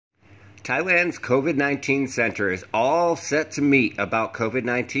Thailand's COVID-19 center is all set to meet about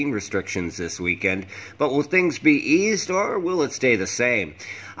COVID-19 restrictions this weekend, but will things be eased or will it stay the same?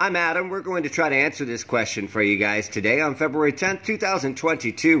 I'm Adam. We're going to try to answer this question for you guys today on February 10th,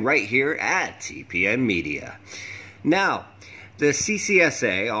 2022, right here at TPN Media. Now, the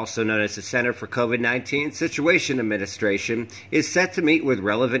CCSA, also known as the Center for COVID-19 Situation Administration, is set to meet with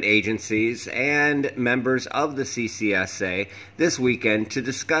relevant agencies and members of the CCSA this weekend to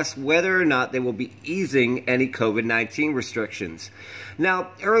discuss whether or not they will be easing any COVID-19 restrictions.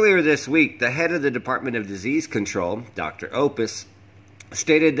 Now, earlier this week, the head of the Department of Disease Control, Dr. Opus,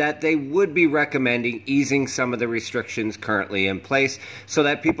 stated that they would be recommending easing some of the restrictions currently in place so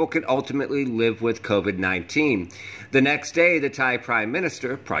that people can ultimately live with COVID-19. The next day, the Thai Prime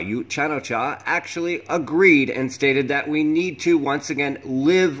Minister, Prayut Chan-o-cha, actually agreed and stated that we need to once again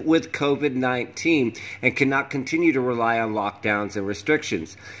live with COVID-19 and cannot continue to rely on lockdowns and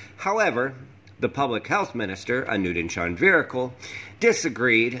restrictions. However, the Public Health Minister, Anutin Chanvirakul,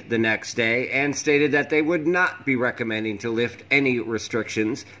 disagreed the next day and stated that they would not be recommending to lift any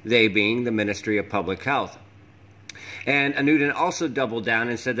restrictions, they being the Ministry of Public Health. And Anutin also doubled down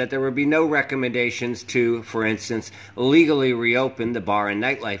and said that there would be no recommendations to, for instance, legally reopen the bar and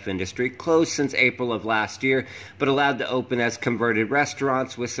nightlife industry, closed since April of last year, but allowed to open as converted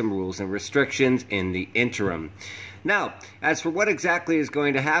restaurants with some rules and restrictions in the interim. Now, as for what exactly is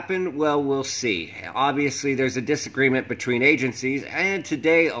going to happen, well, we'll see. Obviously, there's a disagreement between agencies, and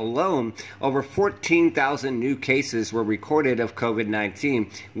today alone, over 14,000 new cases were recorded of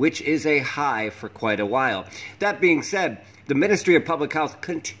COVID-19, which is a high for quite a while. That being said, the Ministry of Public Health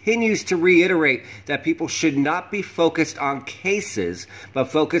continues to reiterate that people should not be focused on cases, but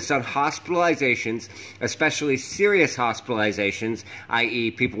focused on hospitalizations, especially serious hospitalizations,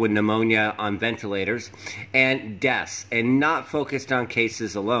 i.e. people with pneumonia on ventilators, and deaths, and not focused on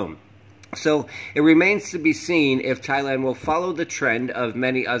cases alone. So it remains to be seen if Thailand will follow the trend of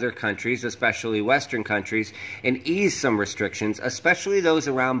many other countries, especially Western countries, and ease some restrictions, especially those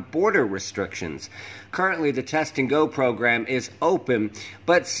around border restrictions. Currently, the Test and Go program is open,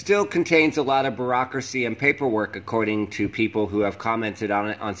 but still contains a lot of bureaucracy and paperwork, according to people who have commented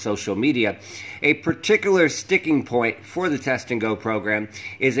on it on social media. A particular sticking point for the Test and Go program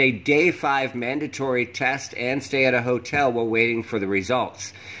is a day 5 mandatory test and stay at a hotel while waiting for the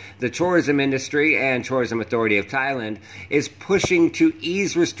results. The tourism industry and Tourism Authority of Thailand is pushing to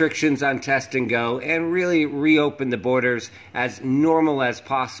ease restrictions on Test and Go and really reopen the borders as normal as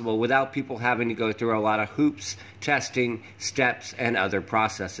possible without people having to go through a lot of hoops, testing, steps, and other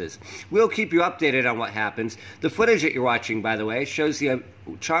processes. We'll keep you updated on what happens. The footage that you're watching, by the way, shows the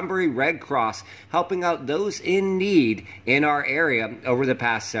Chonburi Red Cross helping out those in need in our area over the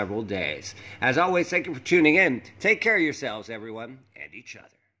past several days. As always, thank you for tuning in. Take care of yourselves, everyone, and each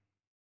other.